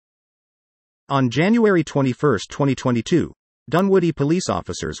On January 21, 2022, Dunwoody police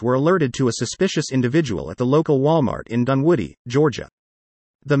officers were alerted to a suspicious individual at the local Walmart in Dunwoody, Georgia.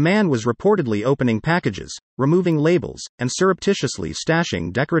 The man was reportedly opening packages, removing labels, and surreptitiously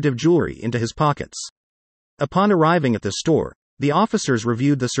stashing decorative jewelry into his pockets. Upon arriving at the store, the officers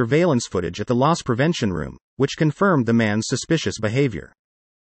reviewed the surveillance footage at the loss prevention room, which confirmed the man's suspicious behavior.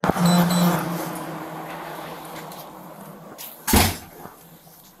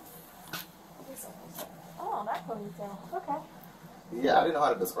 Okay. Yeah, I didn't know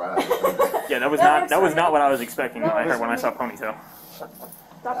how to describe it. Yeah, that was not what I was expecting when I saw ponytail.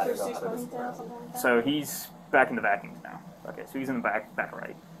 Dr. Seuss ponytail, something like that? So he's back in the vacuums now. Okay, so he's in the back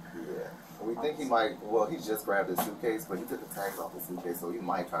right. Yeah. We think he might, well, he just grabbed his suitcase, but he took the tags off his suitcase, so he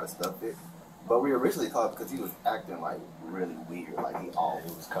might try to stuff it. But we originally called because he was acting like really weird, like he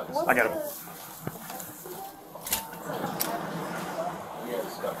always was cutting stuff. I got him. Yeah,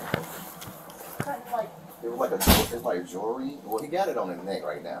 stuff. Cutting like... It was like it's like jewelry. Well, he got it on his neck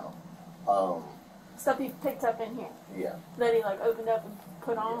right now. Stuff he picked up in here? Yeah. That he like opened up and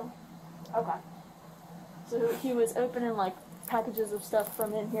put on? Yeah. Okay. So he was opening like packages of stuff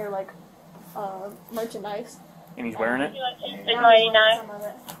from in here, like merchandise. And he's wearing it? And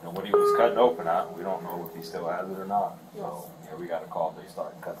what he was cutting open at, we don't know if he still has it or not. Yes. So yeah, we got a call. They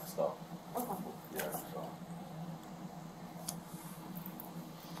started cutting stuff. Okay. Yeah.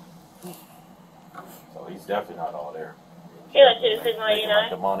 So he's definitely not all there. Making like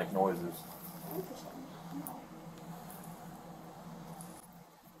demonic noises. Interesting.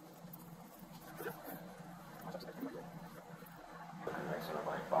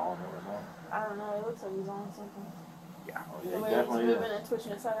 I don't know, it looks like he's on something. Yeah. Oh, yeah, The he way definitely he's is. moving and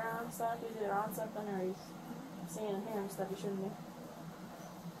twitching his head around and stuff, he's either on something or he's seeing and hearing stuff he shouldn't be.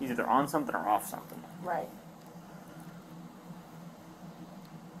 He's either on something or off something. Right.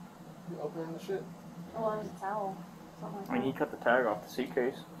 You opening the shit? Well, there's a towel. Something like I mean, he cut the tag off the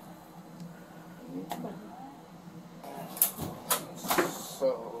suitcase.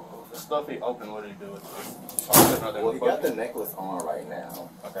 So, the stuff he opened, what did he do with it? Well, he got the necklace on right now.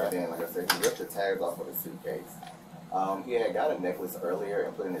 Okay. And then, like I said, he ripped the tags off of the suitcase. He had got a necklace earlier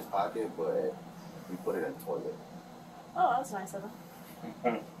and put it in his pocket, but he put it in the toilet. Oh, that's nice of him.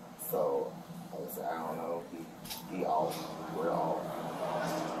 So, like I said, I don't know. He off. We're off.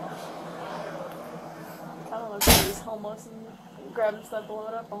 Kind of looks like he's homeless and grabbing stuff to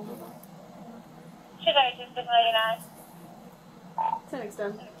load up on. To an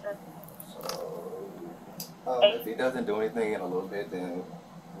extent. So, if he doesn't do anything in a little bit, then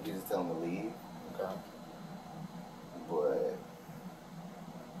we can just tell him to leave. Okay. But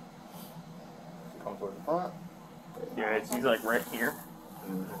Come toward the front. Yeah, he's like right here.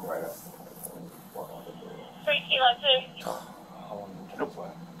 Right up. Nope.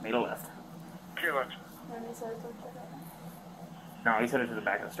 Made a left. And he said, No, he's headed to the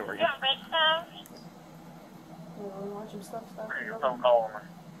back of the store again. we're watching stuff. Your phone call on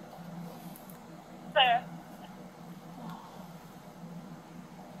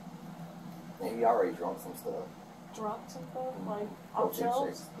And he already drunk some stuff. Drunk some stuff? Like off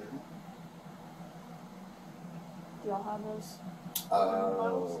shelves? Do y'all have those?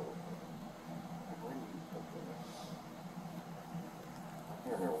 bottles? I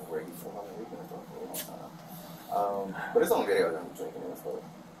can't remember where he's from. We've been drunk for a long time. But it's on video of him drinking and stuff.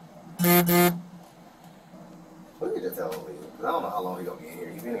 We could just tell him to leave. Because I don't know how long he's going to be in here.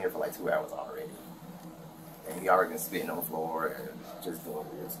 He's been in here for like 2 hours already. And he already been spitting on the floor and just doing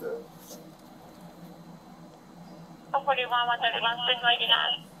weird stuff. 41, 131,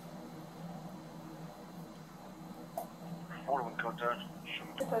 699. 41 contact.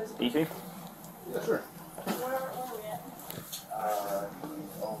 DC? Yeah. Where Sure. are we at?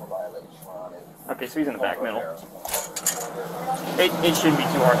 He's on for violation on it. Okay, so he's in the back middle. It shouldn't be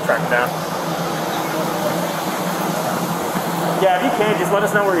too hard to track him down. Yeah, if you can, just let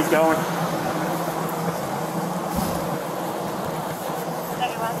us know where he's going.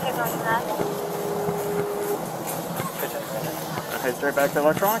 31, 699. Head straight back to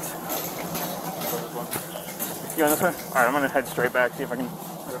electronics. You going this way? All right, I'm gonna head straight back. See if I can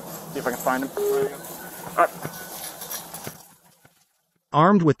find him. All right.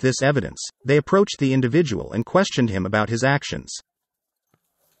 Armed with this evidence, they approached the individual and questioned him about his actions.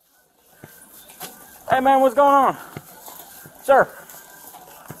 Hey man, what's going on? Sir.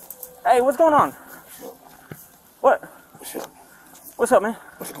 Hey, what's going on? What? What's up? What's up, man?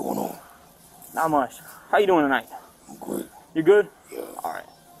 What's going on? Not much. How you doing tonight? I'm good. You good? Yeah. All right.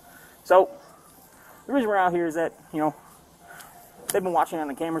 So, the reason we're out here is that, they've been watching on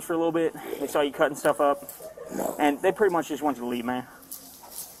the cameras for a little bit. They saw you cutting stuff up. No. And they pretty much just want you to leave, man.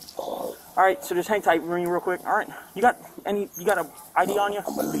 All right, so just hang tight for me real quick. All right, you got a ID on you?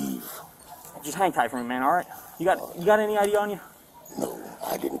 I'm gonna leave. Just hang tight for me, man. All right, you got any ID on you? No,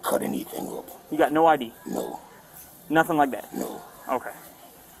 I didn't cut anything up. You got no ID? No. Nothing like that? No. Okay.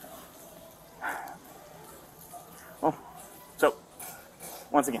 Well, so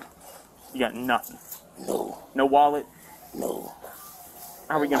once again, you got nothing. No. No wallet. No.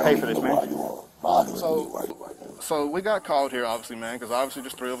 How are we gonna pay for this, man? So we got called here, obviously, man, because obviously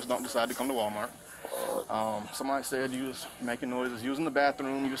just 3 of us don't decide to come to Walmart. Somebody said you was making noises, using the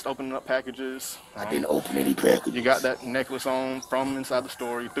bathroom, you just opening up packages. I didn't open any packages. You got that necklace on from inside the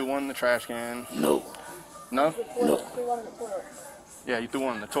store. You threw one in the trash can. No. No? No. Threw one in the toilet. Yeah, you threw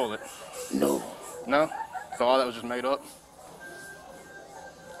one in the toilet. No. No? So all that was just made up?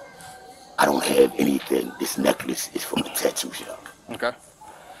 I don't have anything. This necklace is from the tattoo shop. Okay.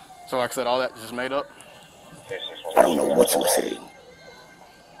 So like I said, all that just made up? I don't know what you're saying.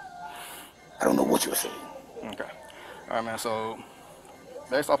 I don't know what you're saying. Okay. All right, man. So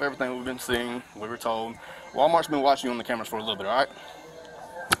based off everything we've been seeing, we were told, Walmart's been watching you on the cameras for a little bit, all right?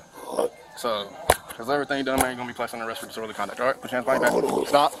 What? So, because everything you done, man, you're going to be placed under arrest for disorderly conduct, all right? Put your hands behind your Hold back. on.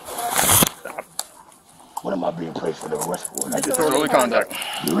 Stop. What am I being placed for the arrest for? Disorderly conduct.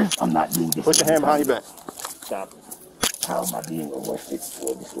 I'm not being disorderly. Put your hand behind your back. Stop. How am I being arrested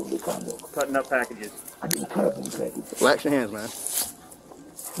for disorderly conduct? Cutting up packages. I didn't cut up any packages. Relax your hands, man.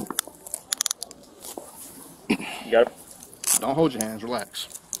 You got it? Don't hold your hands. Relax.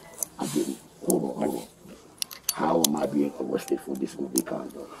 I didn't. Hold on. How am I being arrested for disorderly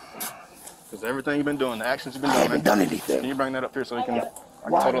conduct? Because everything you've been doing, the actions you've been I doing, haven't man. done anything. Can you bring that up here so we can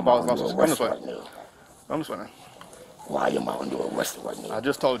Why total am up I all his under losses? Come arrest this way. right now? Come this way, man. Why am I under arrest right now? I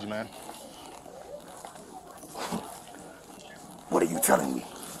just told you, man. What are you telling me?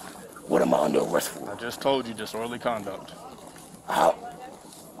 What am I under arrest for? I just told you disorderly conduct.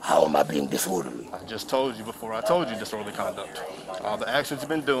 How am I being disorderly? I just told you before I told you disorderly conduct. All the actions you've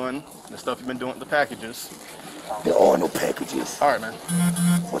been doing, the stuff you've been doing with the packages. There are no packages. All right, man.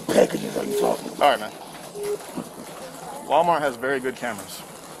 What packages are you talking about? All right, man. Walmart has very good cameras.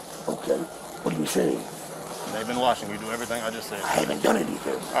 Okay. What are you saying? They've been watching you do everything I just said. I haven't done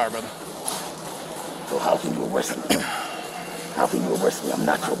anything. All right, brother. So how can you arrest me? How can you arrest me? I'm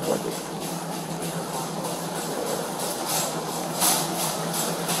not your brother.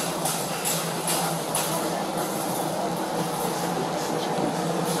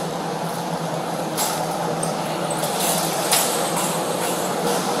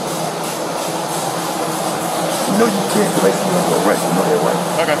 You know you can't place me under arrest. You know that, right?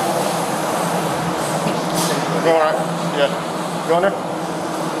 Okay. Go all right. Yeah. Go in there.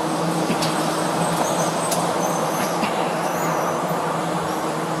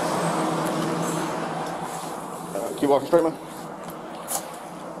 Keep walking straight, man.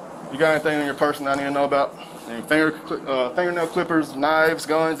 You got anything in your person I need to know about? Any fingernail clippers, knives,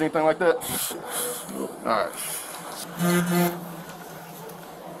 guns, anything like that? All right.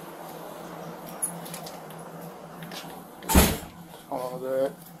 All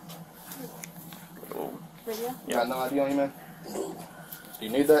that. Video? You got no ID on you, man? Do you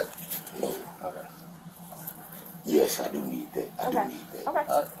need that? No. Okay. Yes, I do need that. I Okay. do need that.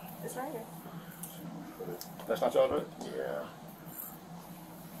 Okay. It's right here. That's not y'all, right? Yeah.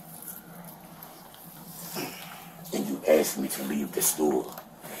 And you asked me to leave the store.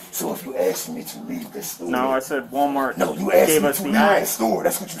 So if you asked me to leave the store... No, I said Walmart No, you asked gave me us to the leave the eye. store.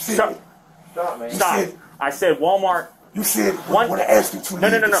 That's what you said. Stop, man. You Stop. said- I said Walmart. You said One- when I asked you to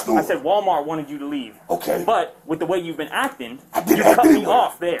leave the No. store. I said Walmart wanted you to leave. Okay. But with the way you've been acting, I didn't you act cut me anyway.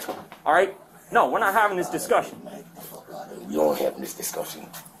 off there. All right? No, we're not having this discussion. Man, get the fuck out of here. We don't have this discussion.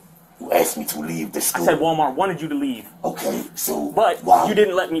 You asked me to leave the I store. said Walmart wanted you to leave, Okay, so but why? you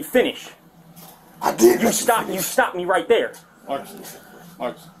didn't let me finish. I did. You stopped me right there. Marcus,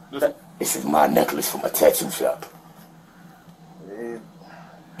 listen. This is my necklace from a tattoo shop.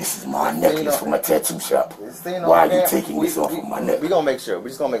 This is my necklace from a tattoo shop. Why are you taking this off of my neck? We're gonna make sure. We're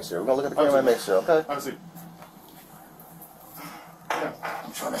just gonna make sure. We're gonna look at the camera and make sure, okay? Have a seat.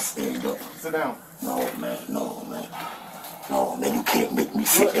 I'm trying to stand up. Sit down. No, man. No, man, you can't make me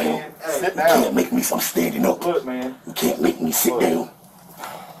sit down. man. Hey, sit You down. can't make me, I'm standing up. Look, man. You can't make me sit down.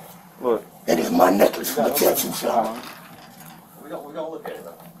 Look. That is my necklace from a tattoo shop. We're gonna look at it,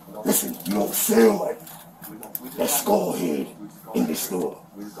 though. Listen, you don't sell that skull head in this store.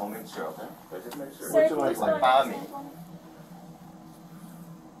 We're just gonna make sure, okay? Just make sure. Sir, What's can your you like spell your 5 last minutes? name for me?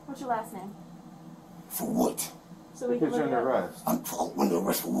 What's your last name? For what? So we can look it up. arrest. I'm under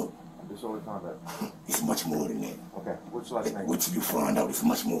arrest for what? Disorderly conduct. It's much more than that. Okay. What's your last name? Wait till you find out it's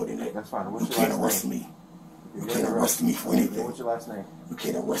much more than that. That's fine. You What's your can't last arrest name? me. You can't arrest me for anything. What's your last name? You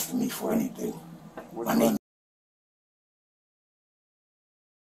can't arrest me for anything. What's My your name.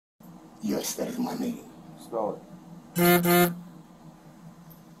 Yes, that is my name. Spell it.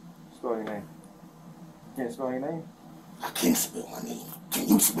 Spell your name. You can't spell your name? I can't spell my name. Can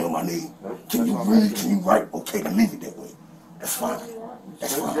you spell my name? Nope. Can you read? Can you write? Okay, then leave it that way. That's fine.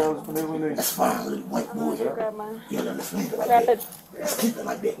 That's fine. That's fine, little white boy. Yeah, let's leave it like that. Let's keep it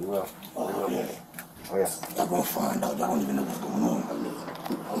like that. Well, oh, yeah. Oh, yeah. Y'all gonna find out. Y'all don't even know what's going on.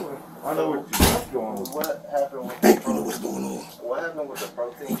 I know what's going on. What happened with think you know what's going on. What happened with the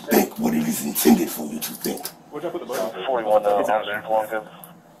protein shake? Think what it is intended for you to think. Where'd I put the button? 41 it's out there. Long.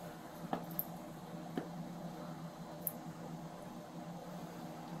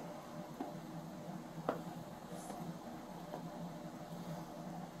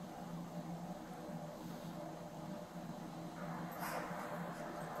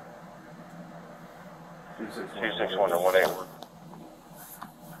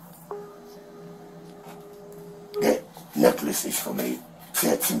 That necklace is from a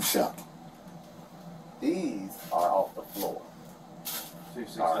tattoo shop. These are off the floor.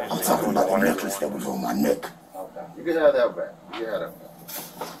 I'm talking about the necklace that was on my neck. Okay. You can have that back. You can have that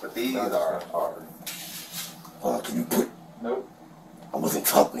back. But these are Can you put? Nope. I wasn't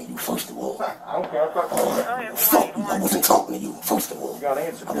talking to you, first of all. I don't care. I wasn't talking to you, first of all. You got an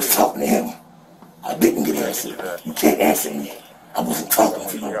answer. I was talking to him. I didn't get an answer. You can't answer me. I wasn't talking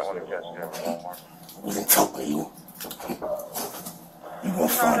to you. I wasn't talking to you. You're going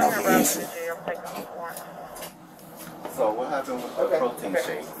to find out the answer. So what happened with the protein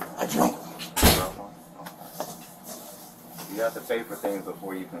shake? I drank. You have to pay for things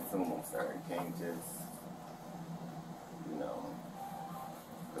before you consume them, sir. You can't just,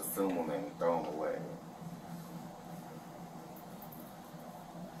 consume them and throw them away.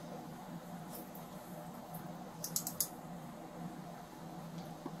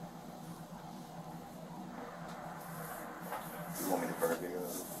 You want me to burn it?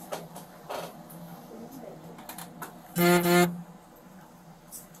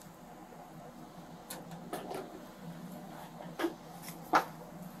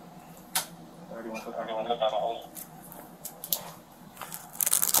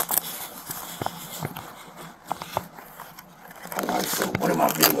 Alright, so what am I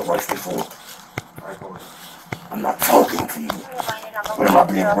being arrested for? I'm not talking to you. What am I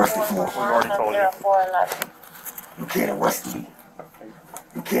being arrested for? We've already told you. You can't arrest me.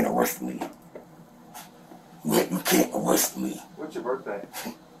 You can't arrest me. You can't arrest me. What's your birthday?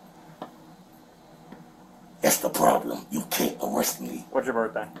 That's the problem. You can't arrest me. What's your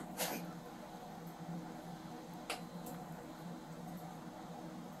birthday?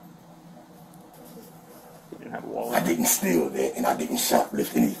 You didn't have a wallet. I didn't steal that, and I didn't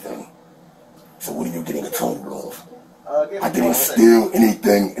shoplift anything. So what are you getting a total of? I didn't steal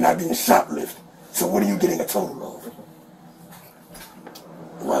anything, and I didn't shoplift. So what are you getting a total of?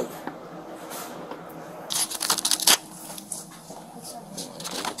 Right.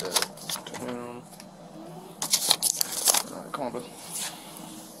 Come on, brother.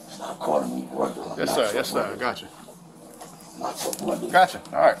 Stop calling me brother. Yes, sir. Yes, sir. I got you. Not your brother. Gotcha.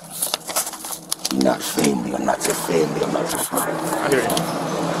 All right. You're not family. I'm not your family. I'm not your friend. I hear you.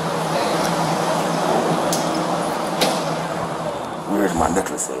 Where's my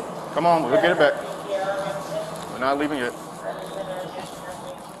necklace at? Come on, we'll get it back. We're not leaving yet.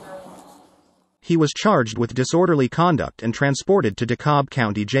 He was charged with disorderly conduct and transported to DeKalb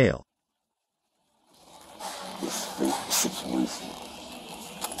County Jail. This fake situation.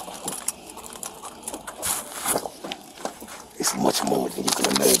 It's much more than you can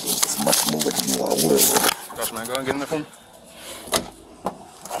imagine. It's much more than you are aware of. Gotcha, man. Go ahead and get in there for me.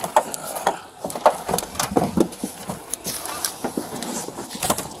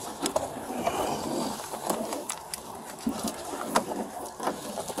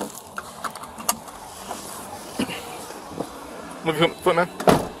 Move your foot, man.